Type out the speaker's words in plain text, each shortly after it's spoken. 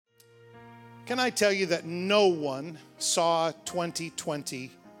Can I tell you that no one saw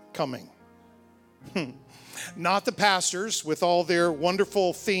 2020 coming? Not the pastors with all their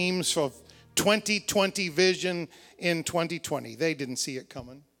wonderful themes of 2020 vision in 2020. They didn't see it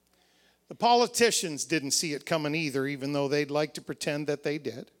coming. The politicians didn't see it coming either, even though they'd like to pretend that they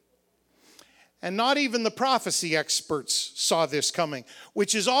did. And not even the prophecy experts saw this coming,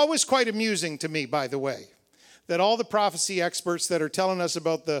 which is always quite amusing to me, by the way. That all the prophecy experts that are telling us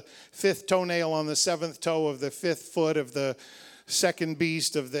about the fifth toenail on the seventh toe of the fifth foot of the second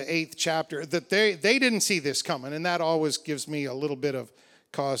beast of the eighth chapter, that they didn't see this coming. And that always gives me a little bit of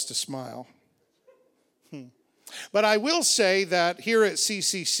cause to smile. But I will say that here at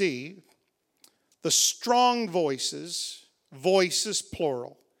CCC, the strong voices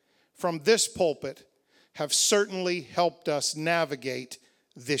plural, from this pulpit have certainly helped us navigate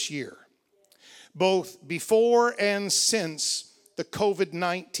this year, both before and since the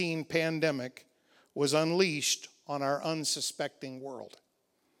COVID-19 pandemic was unleashed on our unsuspecting world.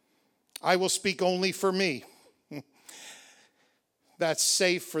 I will speak only for me. That's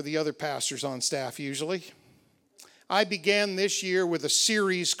safe for the other pastors on staff usually. I began this year with a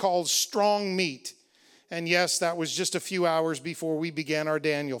series called Strong Meat. And yes, that was just a few hours before we began our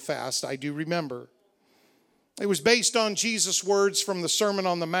Daniel fast. I do remember. It was based on Jesus' words from the Sermon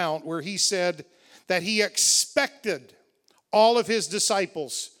on the Mount, where he said that he expected all of his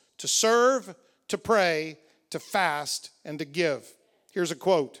disciples to serve, to pray, to fast, and to give. Here's a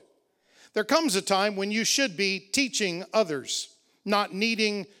quote. There comes a time when you should be teaching others, not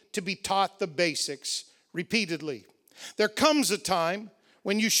needing to be taught the basics repeatedly. There comes a time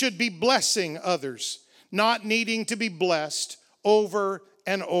when you should be blessing others, not needing to be blessed over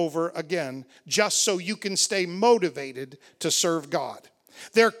and over again, just so you can stay motivated to serve God.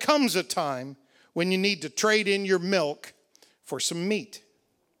 There comes a time when you need to trade in your milk for some meat.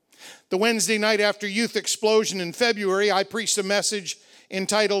 The Wednesday night after Youth Explosion in February, I preached a message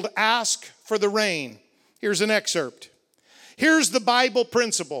entitled, Ask for the Rain. Here's an excerpt. Here's the Bible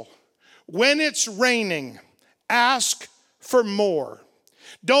principle. When it's raining, ask for more.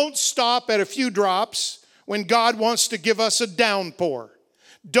 Don't stop at a few drops when God wants to give us a downpour.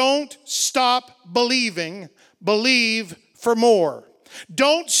 Don't stop believing. Believe for more.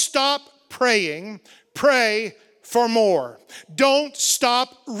 Don't stop praying. Pray for more. Don't stop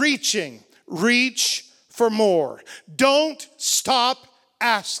reaching. Reach for more. Don't stop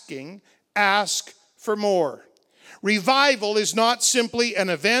asking. Ask for more. Revival is not simply an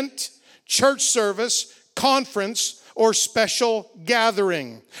event, church service, conference, or special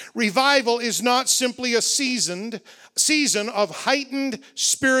gathering. Revival is not simply a season of heightened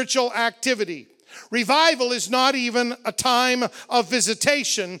spiritual activity. Revival is not even a time of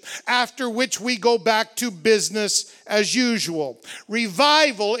visitation after which we go back to business as usual.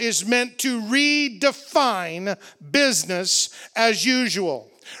 Revival is meant to redefine business as usual.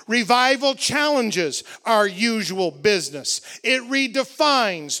 Revival challenges our usual business. It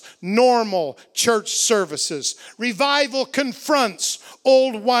redefines normal church services. Revival confronts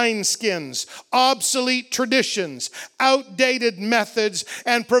old wineskins, obsolete traditions, outdated methods,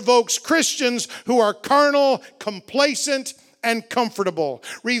 and provokes Christians who are carnal, complacent, and comfortable.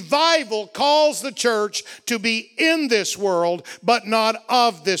 Revival calls the church to be in this world, but not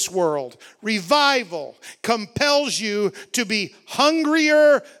of this world. Revival compels you to be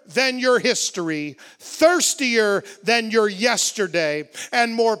hungrier than your history, thirstier than your yesterday,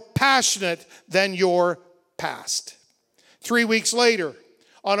 and more passionate than your past. 3 weeks later,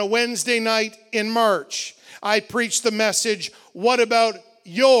 on a Wednesday night in March, I preached the message, What about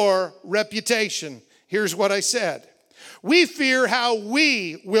your reputation? Here's what I said. We fear how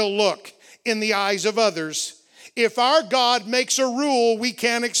we will look in the eyes of others if our God makes a rule we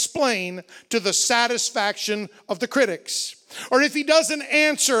can't explain to the satisfaction of the critics, or if he doesn't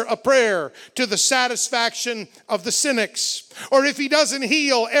answer a prayer to the satisfaction of the cynics, or if he doesn't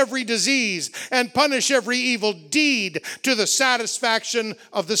heal every disease and punish every evil deed to the satisfaction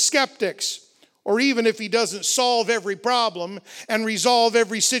of the skeptics, or even if he doesn't solve every problem and resolve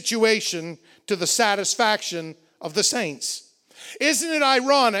every situation to the satisfaction of the saints. Isn't it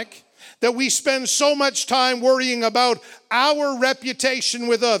ironic that we spend so much time worrying about our reputation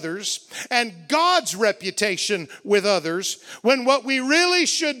with others and God's reputation with others, when what we really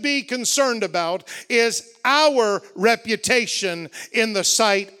should be concerned about is our reputation in the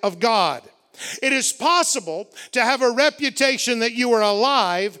sight of God? It is possible to have a reputation that you are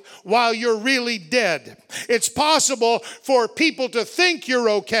alive while you're really dead. It's possible for people to think you're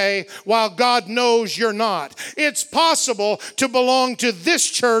okay while God knows you're not. It's possible to belong to this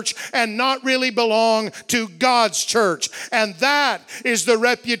church and not really belong to God's church. And that is the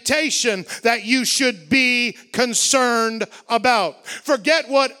reputation that you should be concerned about. Forget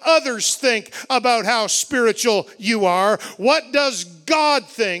what others think about how spiritual you are. What does God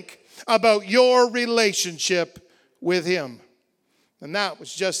think about your relationship with Him? And that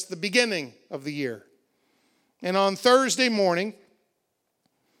was just the beginning of the year. And on Thursday morning,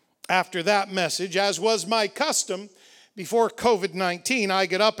 after that message, as was my custom before COVID-19, I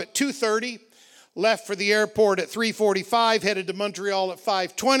get up at 2:30, left for the airport at 3:45, headed to Montreal at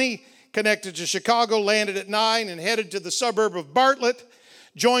 5:20, connected to Chicago, landed at 9, and headed to the suburb of Bartlett,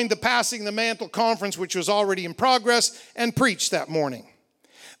 joined the Passing the Mantle conference, which was already in progress, and preached that morning.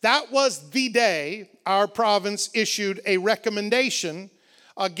 That was the day our province issued a recommendation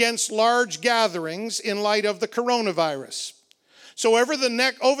against large gatherings in light of the coronavirus. So over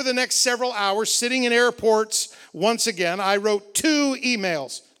the next several hours, sitting in airports once again, I wrote 2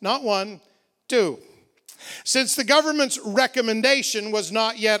 emails. Not 1, 2. Since the government's recommendation was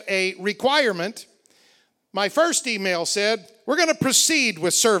not yet a requirement, my first email said, we're going to proceed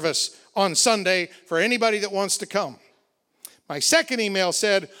with service on Sunday for anybody that wants to come. My second email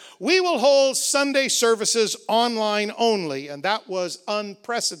said, we will hold Sunday services online only, and that was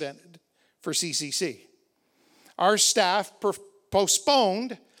unprecedented for CCC. Our staff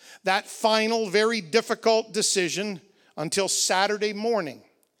postponed that final, very difficult decision until Saturday morning.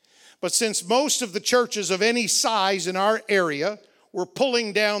 But since most of the churches of any size in our area were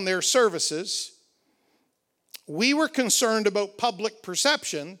pulling down their services, we were concerned about public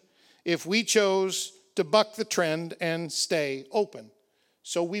perception if we chose to buck the trend and stay open.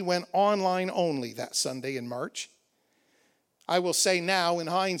 So we went online only that Sunday in March. I will say now, in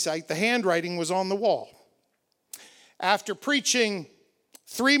hindsight, the handwriting was on the wall. After preaching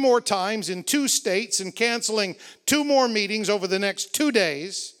 3 more times in 2 states and canceling 2 more meetings over the next 2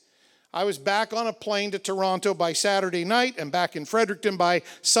 days, I was back on a plane to Toronto by Saturday night and back in Fredericton by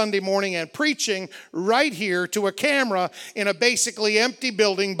Sunday morning and preaching right here to a camera in a basically empty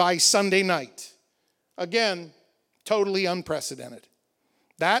building by Sunday night. Again, totally unprecedented.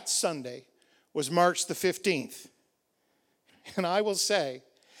 That Sunday was March the 15th. And I will say,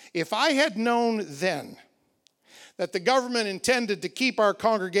 if I had known then that the government intended to keep our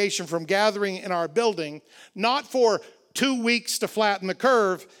congregation from gathering in our building, not for 2 weeks to flatten the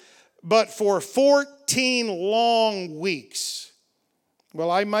curve, but for 14 long weeks, well,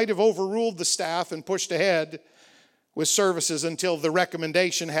 I might have overruled the staff and pushed ahead with services until the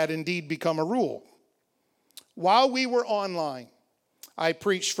recommendation had indeed become a rule. While we were online, I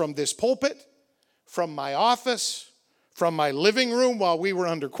preached from this pulpit, from my office, from my living room while we were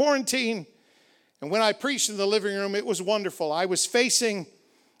under quarantine. And when I preached in the living room, it was wonderful. I was facing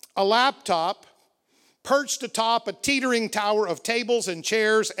a laptop perched atop a teetering tower of tables and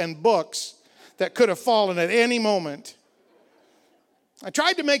chairs and books that could have fallen at any moment. I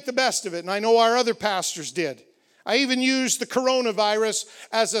tried to make the best of it, and I know our other pastors did. I even used the coronavirus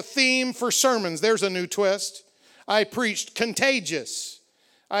as a theme for sermons. There's a new twist. I preached contagious.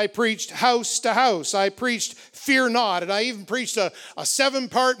 I preached house to house. I preached fear not. And I even preached a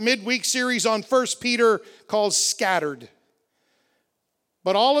 7-part midweek series on 1 Peter called Scattered.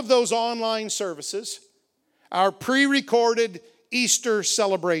 But all of those online services, our pre-recorded Easter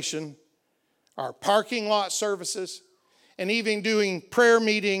celebration, our parking lot services, and even doing prayer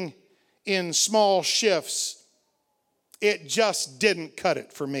meeting in small shifts, it just didn't cut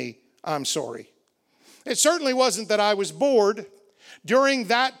it for me. I'm sorry. It certainly wasn't that I was bored. During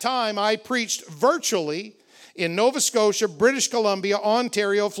that time, I preached virtually in Nova Scotia, British Columbia,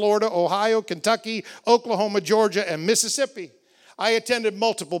 Ontario, Florida, Ohio, Kentucky, Oklahoma, Georgia, and Mississippi. I attended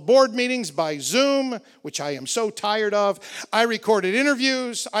multiple board meetings by Zoom, which I am so tired of. I recorded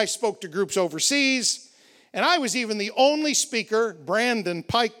interviews. I spoke to groups overseas. And I was even the only speaker, Brandon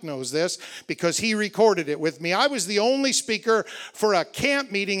Pike knows this because he recorded it with me. I was the only speaker for a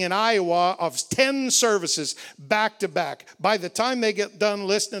camp meeting in Iowa of 10 services back to back. By the time they get done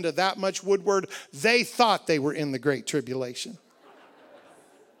listening to that much Woodward, they thought they were in the Great Tribulation.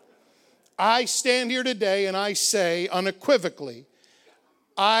 I stand here today and I say unequivocally,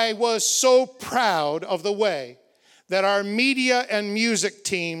 I was so proud of the way that our media and music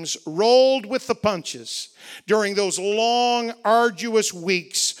teams rolled with the punches during those long, arduous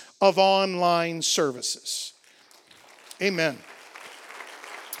weeks of online services. Amen.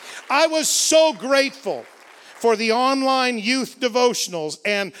 I was so grateful for the online youth devotionals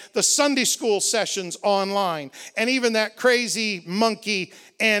and the Sunday school sessions online, and even that crazy monkey,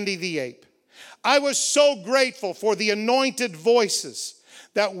 Andy the Ape. I was so grateful for the anointed voices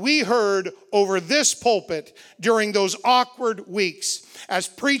that we heard over this pulpit during those awkward weeks as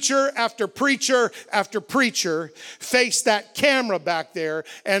preacher after preacher after preacher faced that camera back there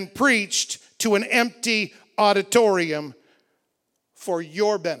and preached to an empty auditorium for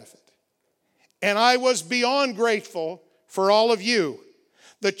your benefit. And I was beyond grateful for all of you,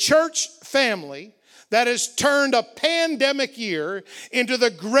 the church family that has turned a pandemic year into the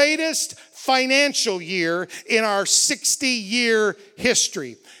greatest financial year in our 60-year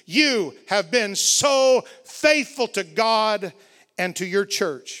history. You have been so faithful to God and to your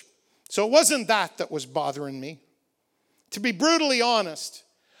church. So it wasn't that was bothering me. To be brutally honest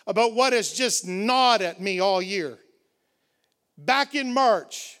about what has just gnawed at me all year. Back in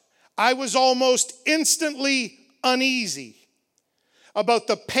March, I was almost instantly uneasy about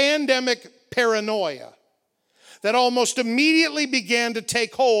the pandemic paranoia that almost immediately began to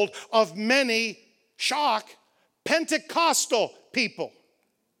take hold of many, shock, Pentecostal people.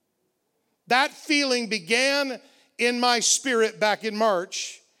 That feeling began in my spirit back in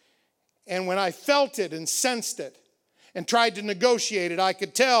March, and when I felt it and sensed it and tried to negotiate it, I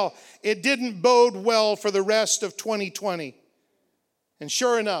could tell it didn't bode well for the rest of 2020. And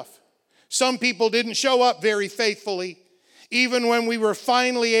sure enough, some people didn't show up very faithfully, even when we were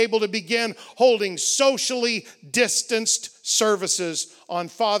finally able to begin holding socially distanced services on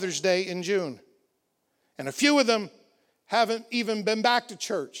Father's Day in June. And a few of them haven't even been back to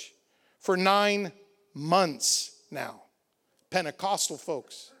church for 9 months now. Pentecostal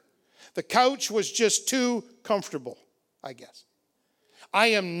folks. The couch was just too comfortable, I guess. I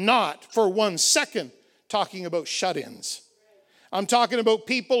am not for 1 second talking about shut-ins. I'm talking about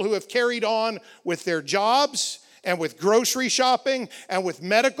people who have carried on with their jobs and with grocery shopping and with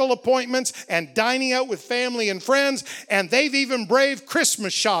medical appointments and dining out with family and friends, and they've even braved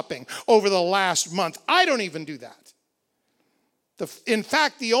Christmas shopping over the last month. I don't even do that. In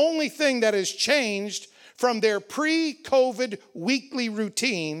fact, the only thing that has changed from their pre-COVID weekly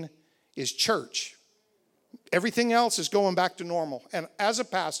routine is church. Everything else is going back to normal. And as a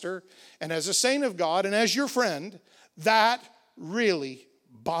pastor and as a saint of God and as your friend, that really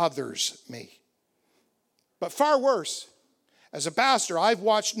bothers me. But far worse, as a pastor, I've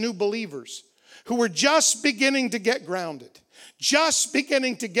watched new believers who were just beginning to get grounded, just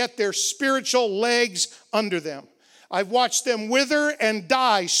beginning to get their spiritual legs under them. I've watched them wither and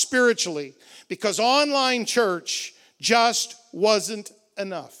die spiritually because online church just wasn't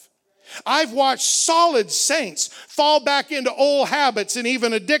enough. I've watched solid saints fall back into old habits and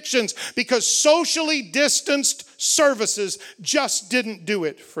even addictions because socially distanced services just didn't do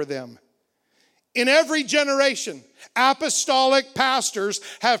it for them. In every generation, apostolic pastors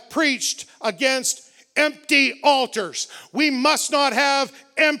have preached against empty altars. We must not have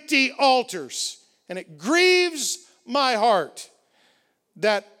empty altars. And it grieves my heart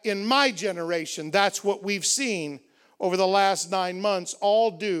that in my generation, that's what we've seen over the last 9 months,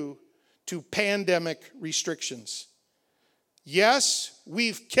 all due to pandemic restrictions. Yes,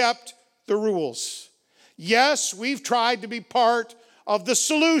 we've kept the rules. Yes, we've tried to be part of the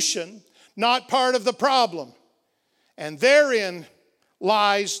solution, not part of the problem. And therein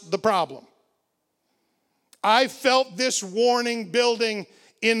lies the problem. I've felt this warning building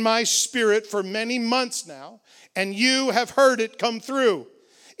in my spirit for many months now, and you have heard it come through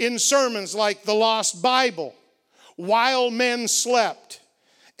in sermons like The Lost Bible, While Men Slept,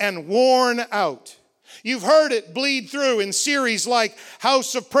 and Worn Out. You've heard it bleed through in series like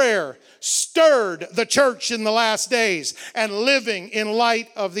House of Prayer, Stirred the Church in the Last Days, and Living in Light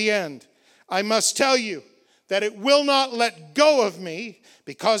of the End. I must tell you that it will not let go of me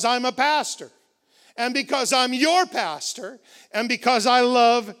because I'm a pastor, and because I'm your pastor, and because I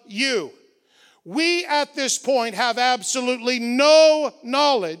love you. We at this point have absolutely no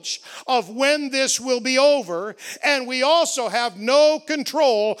knowledge of when this will be over, and we also have no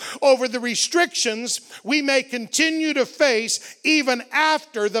control over the restrictions we may continue to face even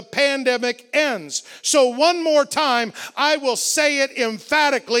after the pandemic ends. So one more time, I will say it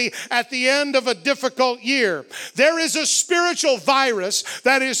emphatically at the end of a difficult year. There is a spiritual virus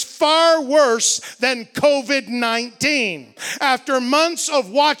that is far worse than COVID-19. After months of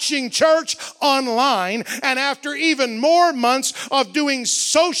watching church online, and after even more months of doing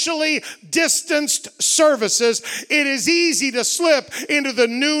socially distanced services, it is easy to slip into the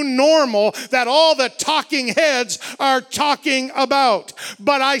new normal that all the talking heads are talking about.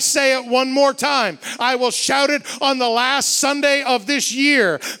 But I say it one more time. I will shout it on the last Sunday of this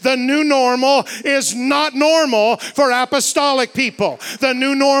year. The new normal is not normal for apostolic people. The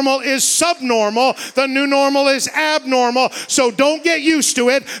new normal is subnormal. The new normal is abnormal. So don't get used to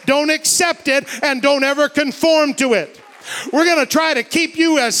it. Don't accept it, and don't ever conform to it. We're going to try to keep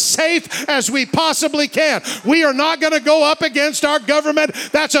you as safe as we possibly can. We are not going to go up against our government.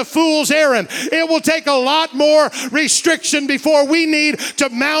 That's a fool's errand. It will take a lot more restriction before we need to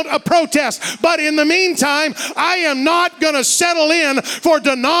mount a protest. But in the meantime, I am not going to settle in for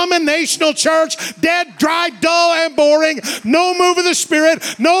denominational church, dead, dry, dull, and boring. No move of the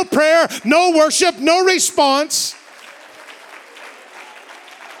Spirit, no prayer, no worship, no response.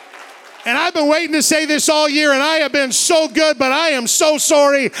 And I've been waiting to say this all year, and I have been so good, but I am so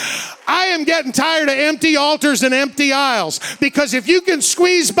sorry. I am getting tired of empty altars and empty aisles, because if you can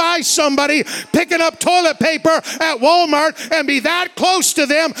squeeze by somebody picking up toilet paper at Walmart and be that close to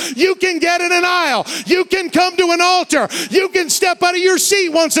them, you can get in an aisle. You can come to an altar. You can step out of your seat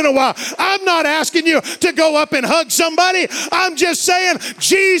once in a while. I'm not asking you to go up and hug somebody. I'm just saying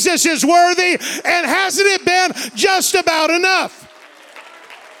Jesus is worthy, and hasn't it been just about enough?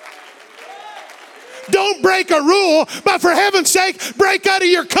 Don't break a rule, but for heaven's sake, break out of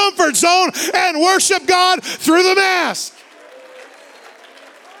your comfort zone and worship God through the mask.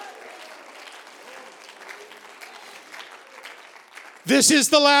 This is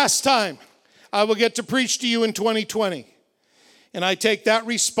the last time I will get to preach to you in 2020. And I take that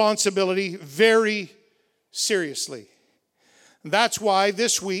responsibility very seriously. That's why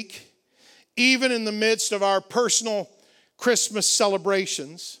this week, even in the midst of our personal Christmas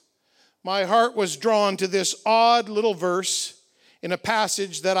celebrations, my heart was drawn to this odd little verse in a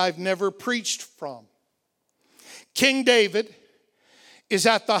passage that I've never preached from. King David is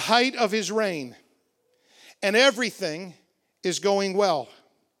at the height of his reign, and everything is going well.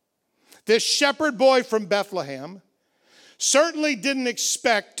 This shepherd boy from Bethlehem certainly didn't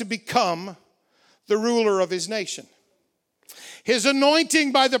expect to become the ruler of his nation. His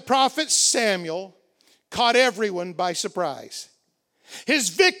anointing by the prophet Samuel caught everyone by surprise. His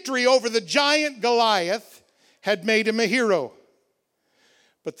victory over the giant Goliath had made him a hero.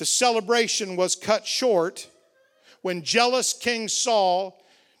 But the celebration was cut short when jealous King Saul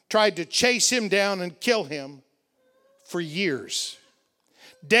tried to chase him down and kill him for years.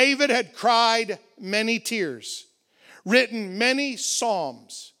 David had cried many tears, written many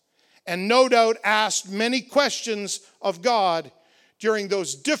psalms, and no doubt asked many questions of God during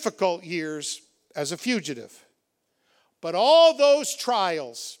those difficult years as a fugitive. But all those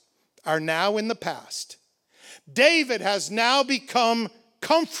trials are now in the past. David has now become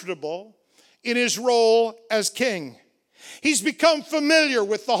comfortable in his role as king. He's become familiar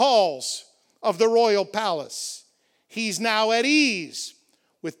with the halls of the royal palace. He's now at ease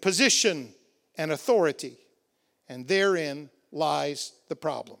with position and authority. And therein lies the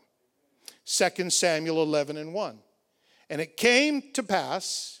problem. 2 Samuel 11:1. And it came to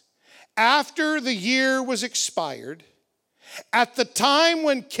pass, after the year was expired, at the time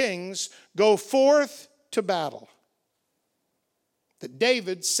when kings go forth to battle, that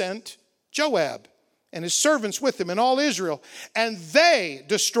David sent Joab and his servants with him and all Israel, and they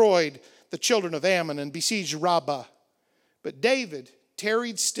destroyed the children of Ammon and besieged Rabbah. But David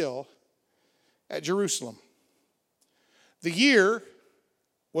tarried still at Jerusalem. The year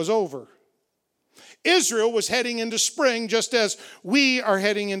was over. Israel was heading into spring just as we are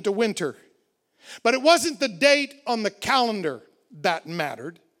heading into winter. But it wasn't the date on the calendar that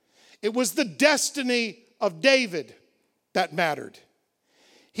mattered. It was the destiny of David that mattered.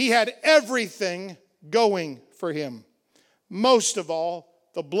 He had everything going for him. Most of all,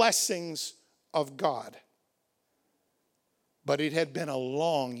 the blessings of God. But it had been a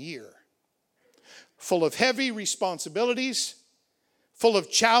long year, full of heavy responsibilities, full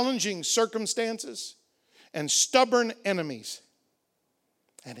of challenging circumstances, and stubborn enemies.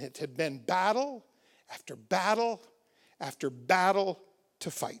 And it had been battle after battle after battle to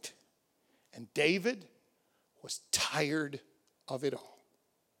fight. And David was tired of it all.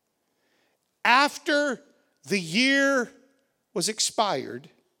 After the year was expired,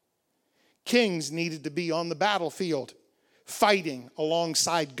 kings needed to be on the battlefield, fighting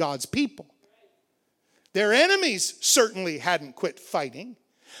alongside God's people. Their enemies certainly hadn't quit fighting.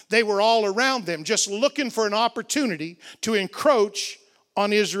 They were all around them, just looking for an opportunity to encroach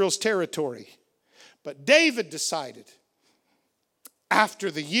on Israel's territory. But David decided,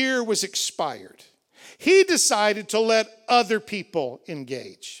 after the year was expired, he decided to let other people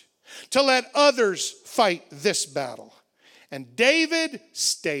engage, to let others fight this battle. And David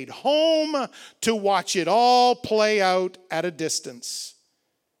stayed home to watch it all play out at a distance.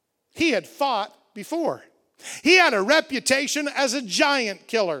 He had fought before. He had a reputation as a giant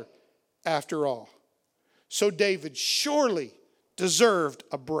killer, after all. So David surely deserved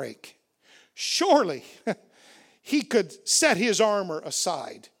a break. Surely he could set his armor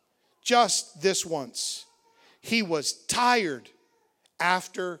aside just this once. He was tired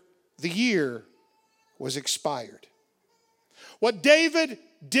after the year was expired. What David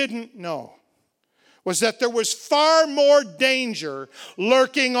didn't know was that there was far more danger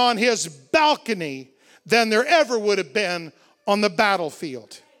lurking on his balcony than there ever would have been on the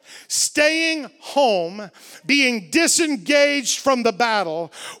battlefield. Staying home, being disengaged from the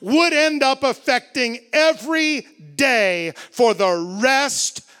battle, would end up affecting every day for the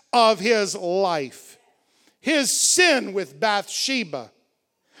rest of his life. His sin with Bathsheba,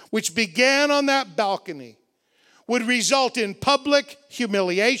 which began on that balcony, would result in public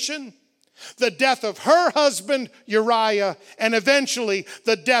humiliation, the death of her husband Uriah, and eventually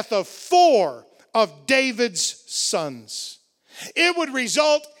the death of 4 of David's sons. It would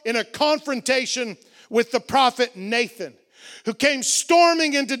result in a confrontation with the prophet Nathan, who came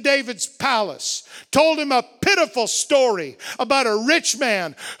storming into David's palace, told him a pitiful story about a rich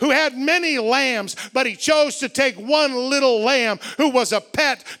man who had many lambs, but he chose to take one little lamb who was a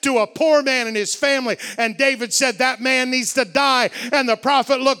pet to a poor man in his family. And David said, that man needs to die. And the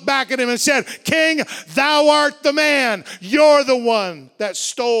prophet looked back at him and said, King, thou art the man. You're the one that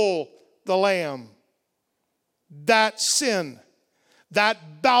stole the lamb. That sin,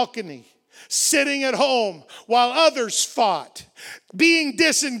 that balcony, sitting at home while others fought, being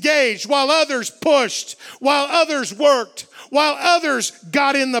disengaged while others pushed, while others worked, while others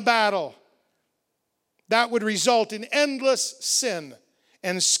got in the battle. That would result in endless sin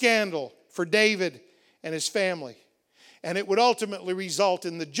and scandal for David and his family. And it would ultimately result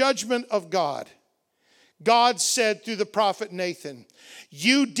in the judgment of God. God said through the prophet Nathan,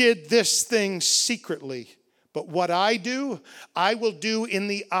 you did this thing secretly, but what I do, I will do in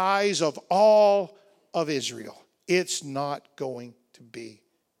the eyes of all of Israel. It's not going to be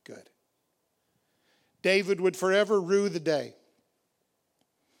good. David would forever rue the day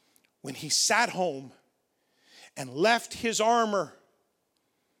when he sat home and left his armor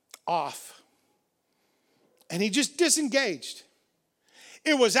off. And he just disengaged.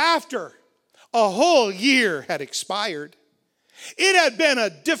 It was after a whole year had expired. It had been a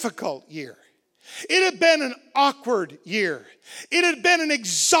difficult year. It had been an awkward year. It had been an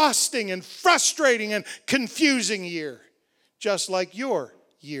exhausting and frustrating and confusing year, just like your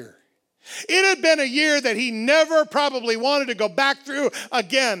year. It had been a year that he never probably wanted to go back through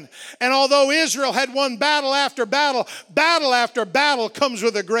again. And although Israel had won battle after battle, battle after battle comes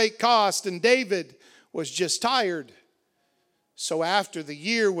with a great cost. And David was just tired. So after the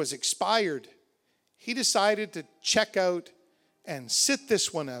year was expired, he decided to check out and sit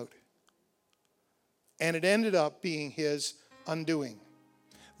this one out. And it ended up being his undoing.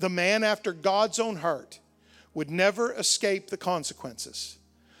 The man after God's own heart would never escape the consequences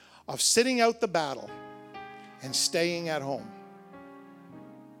of sitting out the battle and staying at home.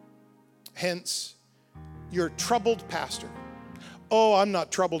 Hence, your troubled pastor. Oh, I'm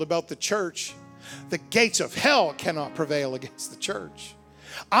not troubled about the church. The gates of hell cannot prevail against the church.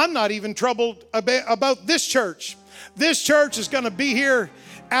 I'm not even troubled about this church. This church is going to be here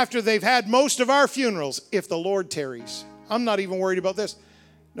after they've had most of our funerals, if the Lord tarries. I'm not even worried about this.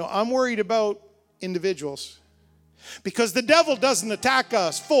 No, I'm worried about individuals. Because the devil doesn't attack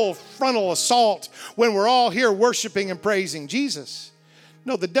us full frontal assault when we're all here worshiping and praising Jesus.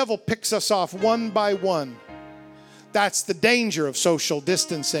 No, the devil picks us off one by one. That's the danger of social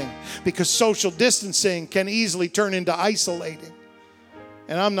distancing, because social distancing can easily turn into isolating.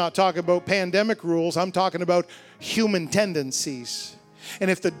 And I'm not talking about pandemic rules. I'm talking about human tendencies. And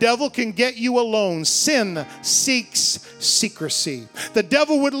if the devil can get you alone, sin seeks secrecy. The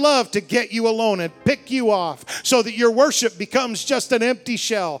devil would love to get you alone and pick you off so that your worship becomes just an empty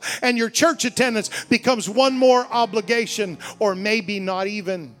shell and your church attendance becomes one more obligation, or maybe not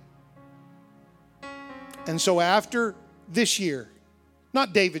even. And so after this year,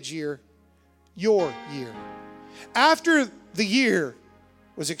 not David's year, your year, after the year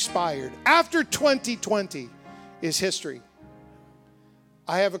was expired, after 2020 is history,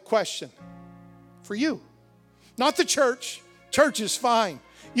 I have a question for you. Not the church. Church is fine.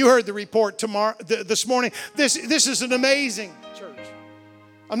 You heard the report this morning. This is an amazing church.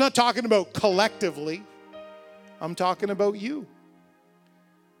 I'm not talking about collectively. I'm talking about you.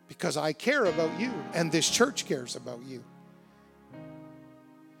 because I care about you and this church cares about you.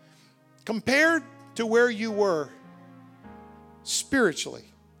 Compared to where you were spiritually,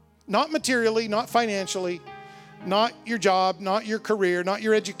 not materially, not financially, not your job, not your career, not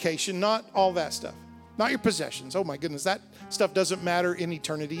your education, not all that stuff, not your possessions. Oh my goodness, that stuff doesn't matter in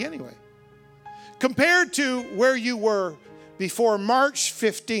eternity anyway. Compared to where you were before March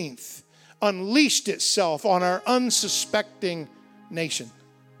 15th unleashed itself on our unsuspecting nation.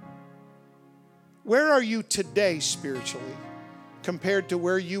 Where are you today spiritually compared to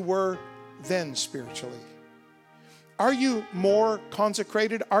where you were then spiritually? Are you more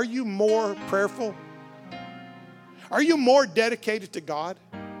consecrated? Are you more prayerful? Are you more dedicated to God?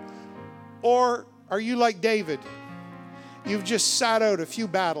 Or are you like David? You've just sat out a few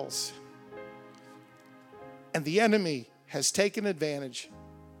battles and the enemy has taken advantage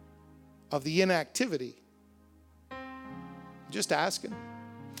of the inactivity. Just asking.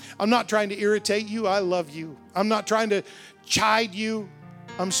 I'm not trying to irritate you. I love you. I'm not trying to chide you.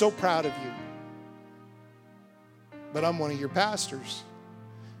 I'm so proud of you. But I'm one of your pastors.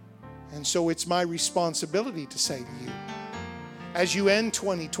 And so it's my responsibility to say to you, as you end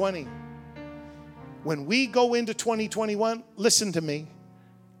 2020, when we go into 2021, listen to me.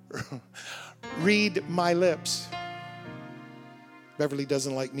 Read my lips. Beverly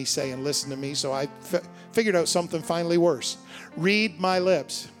doesn't like me saying listen to me, so I figured out something finally worse. Read my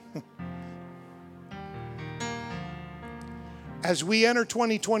lips. As we enter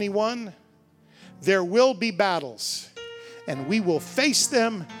 2021, there will be battles, and we will face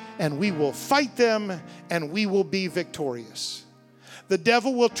them, and we will fight them, and we will be victorious. The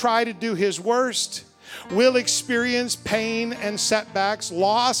devil will try to do his worst. We'll experience pain and setbacks,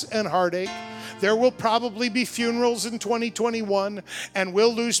 loss and heartache. There will probably be funerals in 2021, and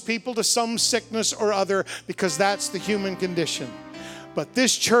we'll lose people to some sickness or other because that's the human condition. But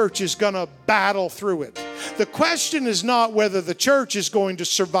this church is going to battle through it. The question is not whether the church is going to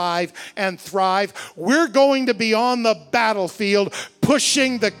survive and thrive. We're going to be on the battlefield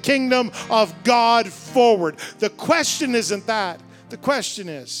pushing the kingdom of God forward. The question isn't that. The question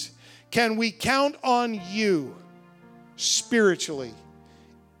is, can we count on you spiritually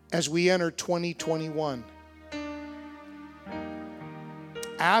as we enter 2021?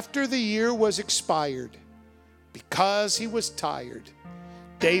 After the year was expired, because he was tired,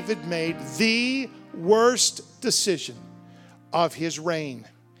 David made the worst decision of his reign,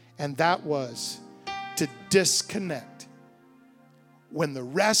 and that was to disconnect when the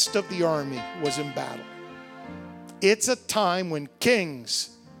rest of the army was in battle. It's a time when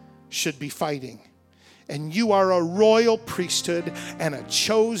kings should be fighting, and you are a royal priesthood and a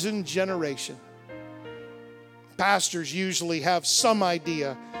chosen generation. Pastors usually have some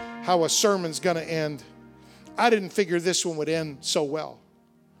idea how a sermon's going to end. I didn't figure this one would end so well,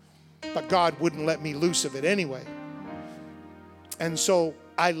 but God wouldn't let me loose of it anyway. And so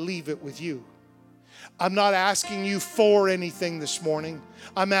I leave it with you. I'm not asking you for anything this morning.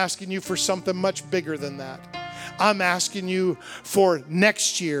 I'm asking you for something much bigger than that. I'm asking you for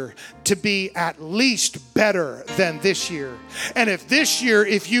next year to be at least better than this year. And if this year,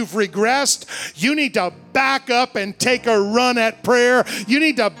 if you've regressed, you need to back up and take a run at prayer. You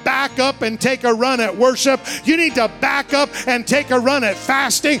need to back up and take a run at worship. You need to back up and take a run at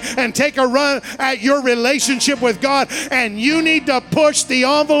fasting and take a run at your relationship with God. And you need to push the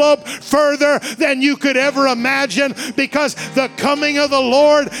envelope further than you could ever imagine, because the coming of the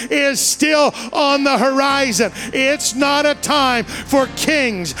Lord is still on the horizon. It's not a time for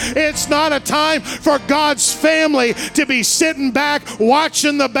kings. It's not a time for God's family to be sitting back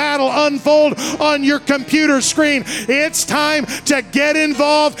watching the battle unfold on your computer screen. It's time to get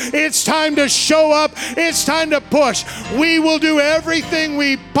involved. It's time to show up. It's time to push. We will do everything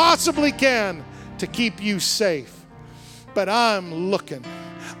we possibly can to keep you safe. But I'm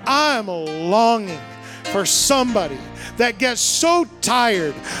longing for somebody that gets so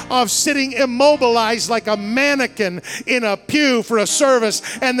tired of sitting immobilized like a mannequin in a pew for a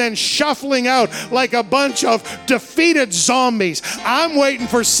service and then shuffling out like a bunch of defeated zombies. I'm waiting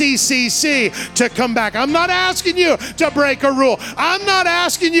for CCC to come back. I'm not asking you to break a rule. I'm not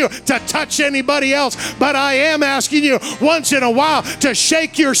asking you to touch anybody else, but I am asking you once in a while to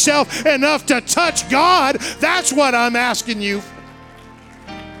shake yourself enough to touch God. That's what I'm asking you.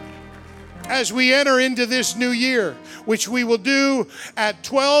 As we enter into this new year, which we will do at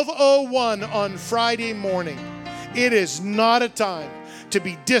 12:01 on Friday morning, it is not a time to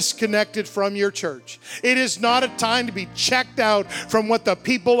be disconnected from your church. It is not a time to be checked out from what the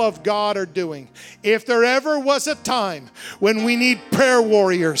people of God are doing. If there ever was a time when we need prayer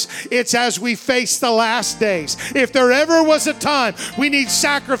warriors, it's as we face the last days. If there ever was a time we need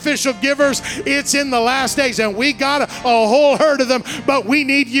sacrificial givers, it's in the last days. And we got a whole herd of them, but we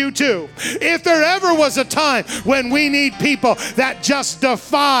need you too. If there ever was a time when we need people that just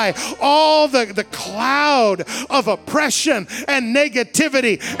defy all the cloud of oppression and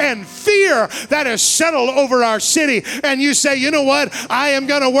negativity and fear that has settled over our city, and you say, you know what, I am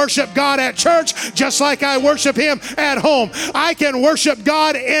going to worship God at church just like I worship Him at home. I can worship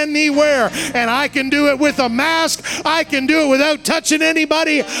God anywhere, and I can do it with a mask. I can do it without touching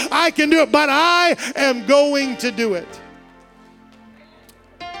anybody. I can do it, but I am going to do it.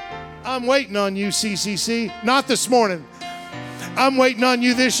 I'm waiting on you, CCC. Not this morning. I'm waiting on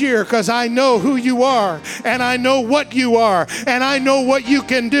you this year because I know who you are, and I know what you are, and I know what you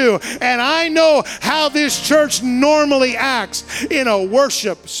can do, and I know how this church normally acts in a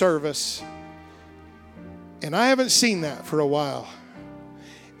worship service. And I haven't seen that for a while,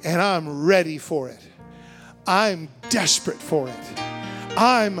 and I'm ready for it. I'm desperate for it.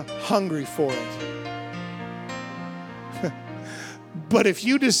 I'm hungry for it. But if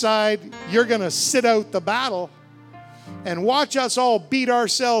you decide you're going to sit out the battle and watch us all beat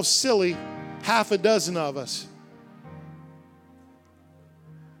ourselves silly, half a dozen of us,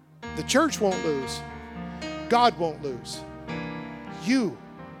 the church won't lose. God won't lose. You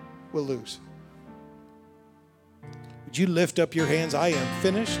will lose. Would you lift up your hands? I am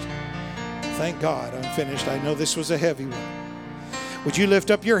finished. Thank God I'm finished. I know this was a heavy one. Would you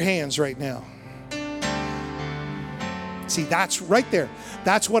lift up your hands right now? See, that's right there.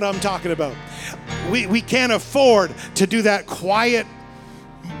 That's what I'm talking about. We can't afford to do that quiet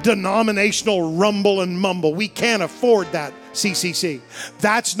denominational rumble and mumble. We can't afford that, CCC.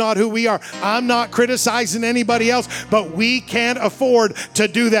 That's not who we are. I'm not criticizing anybody else, but we can't afford to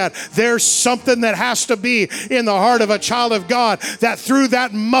do that. There's something that has to be in the heart of a child of God, that through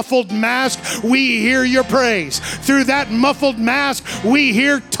that muffled mask, we hear your praise. Through that muffled mask, we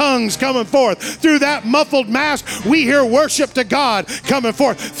hear tongues coming forth. Through that muffled mask, we hear worship to God coming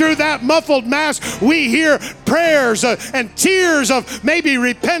forth. Through that muffled mask, we hear prayers and tears of maybe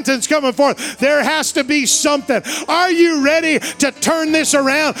repentance coming forth. There has to be something. Are you ready to turn this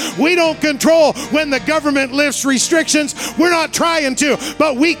around? We don't control when the government lifts restrictions. We're not trying to,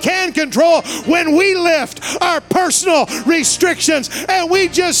 but we can control when we lift our personal restrictions, and we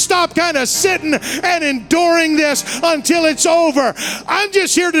just stop kind of sitting and enduring this until it's over. I'm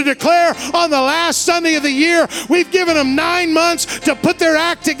just here to declare on the last Sunday of the year, we've given them 9 months to put their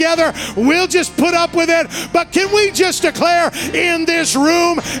act together. We'll just put up with it, but can we just declare in this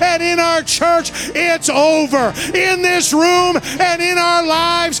room and in our church, it's over. In this room and in our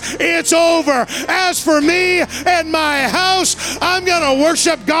lives, it's over. As for me and my house, I'm going to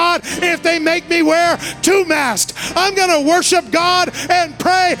worship God if they make me wear 2 masks. I'm going to worship God and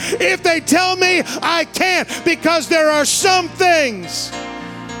pray if they tell me I can't, because there are some things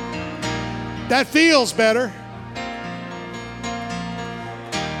that feels better.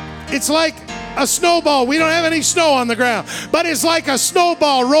 It's like a snowball. We don't have any snow on the ground, but it's like a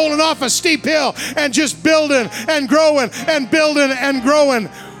snowball rolling off a steep hill and just building and growing and building and growing.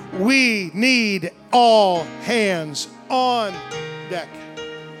 We need all hands on deck.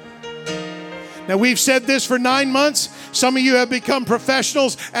 Now, we've said this for 9 months. Some of you have become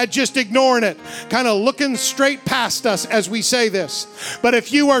professionals at just ignoring it, kind of looking straight past us as we say this. But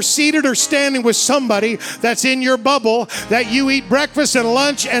if you are seated or standing with somebody that's in your bubble, that you eat breakfast and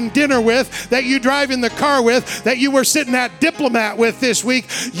lunch and dinner with, that you drive in the car with, that you were sitting at Diplomat with this week,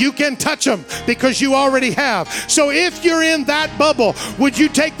 you can touch them because you already have. So if you're in that bubble, would you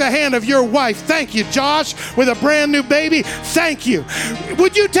take the hand of your wife? Thank you, Josh, with a brand new baby. Thank you.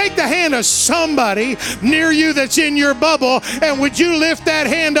 Would you take the hand of somebody near you that's in your bubble, and would you lift that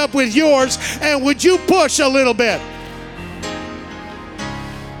hand up with yours, and would you push a little bit?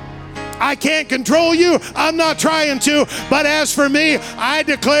 I can't control you. I'm not trying to. But as for me, I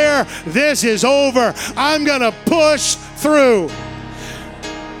declare this is over. I'm going to push through.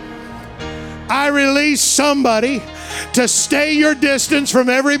 I release somebody to stay your distance from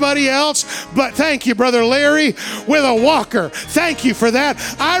everybody else. But thank you, Brother Larry, with a walker. Thank you for that.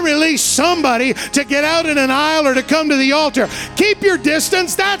 I release somebody to get out in an aisle or to come to the altar. Keep your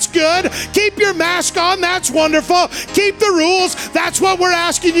distance. That's good. Keep your mask on. That's wonderful. Keep the rules. That's what we're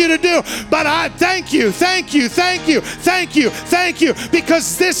asking you to do. But I thank you, thank you, thank you, thank you, thank you,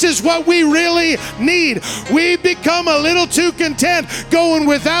 because this is what we really need. We've become a little too content going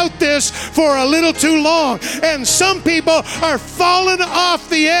without this for a little too long. And some Some people are falling off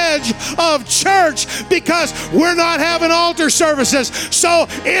the edge of church because we're not having altar services. So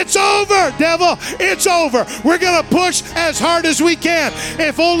it's over, devil. It's over. We're going to push as hard as we can.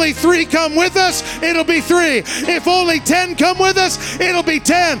 If only 3 come with us, it'll be 3. If only 10 come with us, it'll be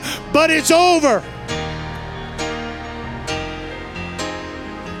 10. But it's over.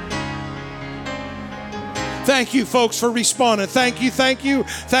 Thank you, folks, for responding. Thank you, thank you,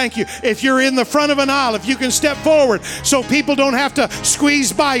 thank you. If you're in the front of an aisle, if you can step forward so people don't have to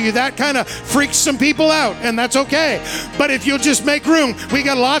squeeze by you, that kind of freaks some people out, and that's okay. But if you'll just make room, we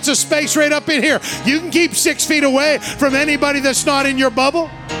got lots of space right up in here. You can keep 6 feet away from anybody that's not in your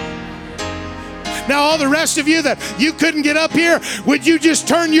bubble. Now, all the rest of you that you couldn't get up here, would you just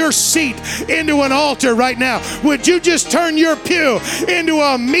turn your seat into an altar right now? Would you just turn your pew into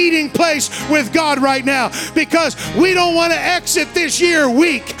a meeting place with God right now? Because we don't want to exit this year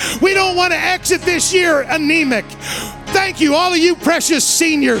weak. We don't want to exit this year anemic. Thank you, all of you precious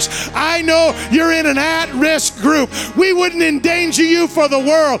seniors. I know you're in an at-risk group. We wouldn't endanger you for the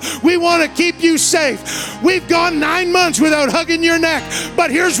world. We want to keep you safe. We've gone 9 months without hugging your neck,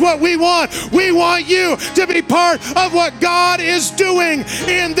 but here's what we want. We want you to be part of what God is doing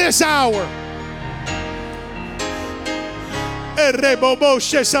in this hour.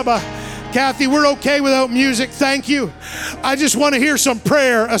 Kathy, we're okay without music. Thank you. I just want to hear some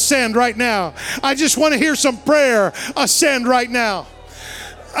prayer ascend right now. I just want to hear some prayer ascend right now.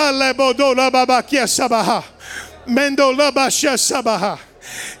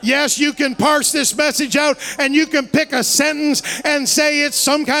 Yes, you can parse this message out and you can pick a sentence and say it's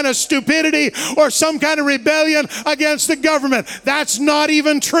some kind of stupidity or some kind of rebellion against the government. That's not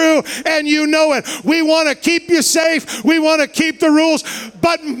even true, and you know it. We want to keep you safe. We want to keep the rules.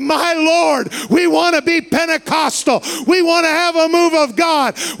 But my Lord, we want to be Pentecostal. We want to have a move of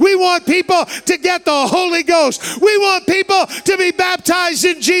God. We want people to get the Holy Ghost. We want people to be baptized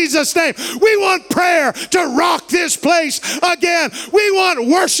in Jesus' name. We want prayer to rock this place again. We want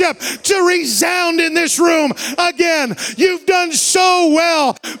worship to resound in this room again. You've done so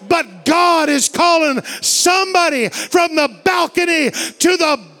well, but God is calling somebody from the balcony to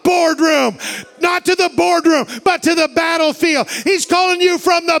the boardroom. Not to the boardroom, but to the battlefield. He's calling you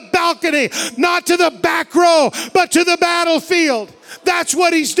from the balcony, not to the back row, but to the battlefield. That's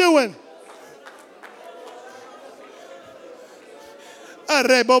what he's doing.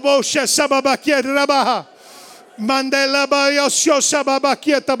 Mandela ba yosho sababa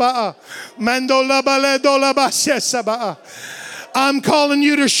kieta ba. Mandola baledola ba sesaba. I'm calling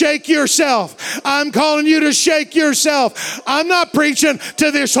you to shake yourself. I'm calling you to shake yourself. I'm not preaching to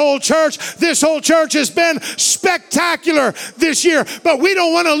this whole church. This whole church has been spectacular this year, but we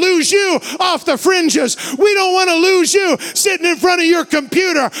don't want to lose you off the fringes. We don't want to lose you sitting in front of your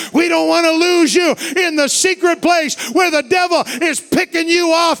computer. We don't want to lose you in the secret place where the devil is picking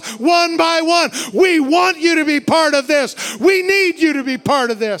you off one by one. We want you to be part of this. We need you to be part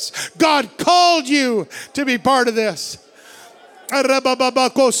of this. God called you to be part of this.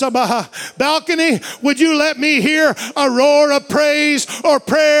 Balcony, would you let me hear a roar of praise or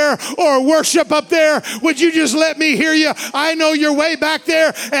prayer or worship up there? Would you just let me hear you? I know you're way back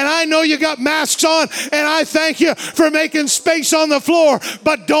there, and I know you got masks on, and I thank you for making space on the floor,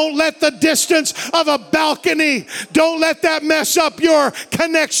 but don't let the distance of a balcony, don't let that mess up your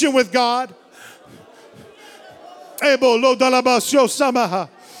connection with God.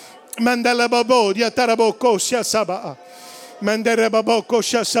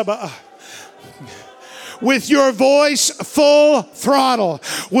 With your voice full throttle,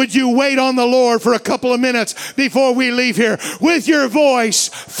 would you wait on the Lord for a couple of minutes before we leave here? With your voice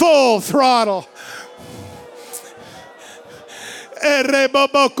full throttle. In the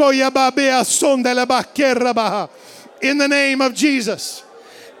name of Jesus.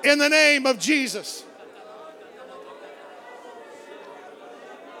 In the name of Jesus.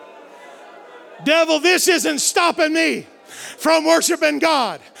 Devil, this isn't stopping me from worshiping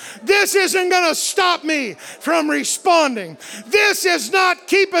God. This isn't going to stop me from responding. This is not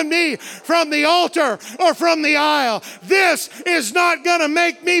keeping me from the altar or from the aisle. This is not going to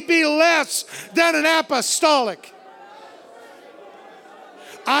make me be less than an apostolic.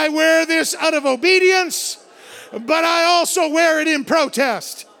 I wear this out of obedience, but I also wear it in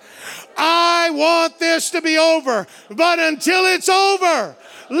protest. I want this to be over, but until it's over,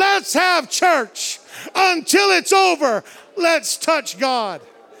 let's have church. Until it's over, let's touch God.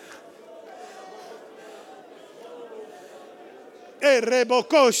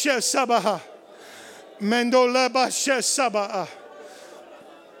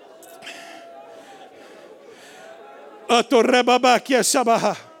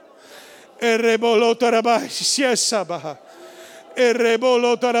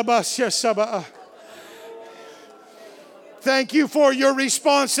 Thank you for your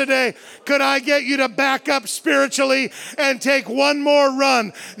response today. Could I get you to back up spiritually and take one more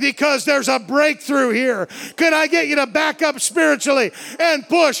run because there's a breakthrough here? Could I get you to back up spiritually and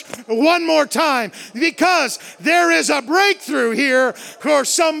push one more time because there is a breakthrough here for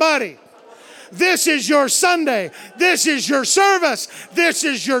somebody? This is your Sunday. This is your service. This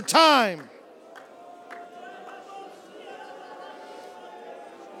is your time.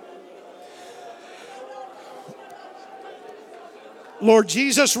 Lord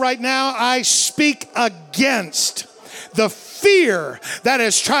Jesus, right now I speak against the fear that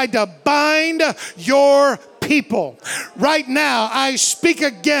has tried to bind your people. Right now I speak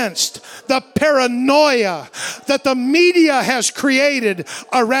against the paranoia that the media has created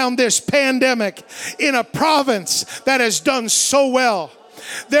around this pandemic in a province that has done so well.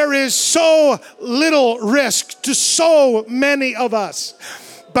 There is so little risk to so many of us,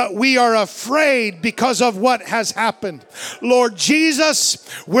 but we are afraid because of what has happened. Lord Jesus,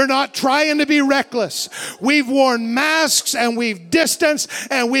 we're not trying to be reckless. We've worn masks and we've distanced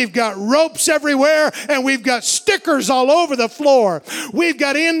and we've got ropes everywhere and we've got stickers all over the floor. We've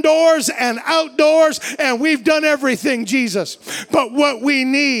got indoors and outdoors and we've done everything, Jesus. But what we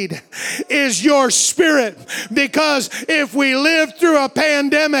need is your Spirit, because if we live through a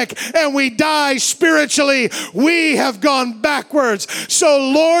pandemic and we die spiritually, we have gone backwards. So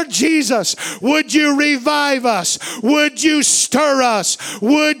Lord Jesus, would you revive us? Would you stir us?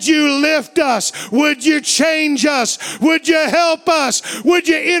 Would you lift us? Would you change us? Would you help us? Would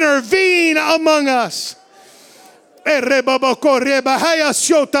you intervene among us? Mando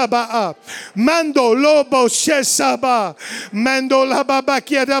lobo shesaba. Mando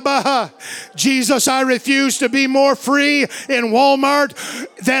lababakiadabaha. Jesus, I refuse to be more free in Walmart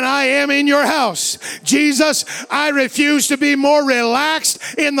than I am in your house. Jesus, I refuse to be more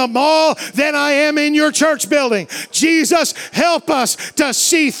relaxed in the mall than I am in your church building. Jesus, help us to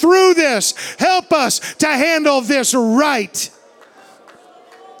see through this. Help us to handle this right.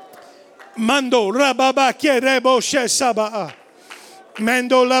 Mando rababa kerebo shesaba.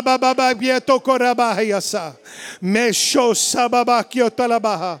 Mando lababa bieto korabahayasa. Mesho sababa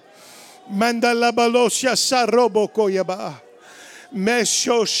kyotalabaha. Mandalabalosha sarobo koyaba.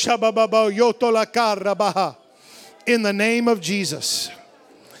 Mesho shababa yotola karabaha. In the name of Jesus.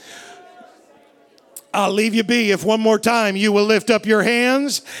 I'll leave you be if one more time you will lift up your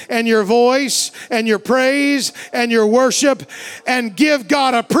hands and your voice and your praise and your worship and give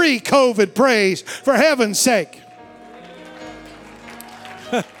God a pre-COVID praise for heaven's sake.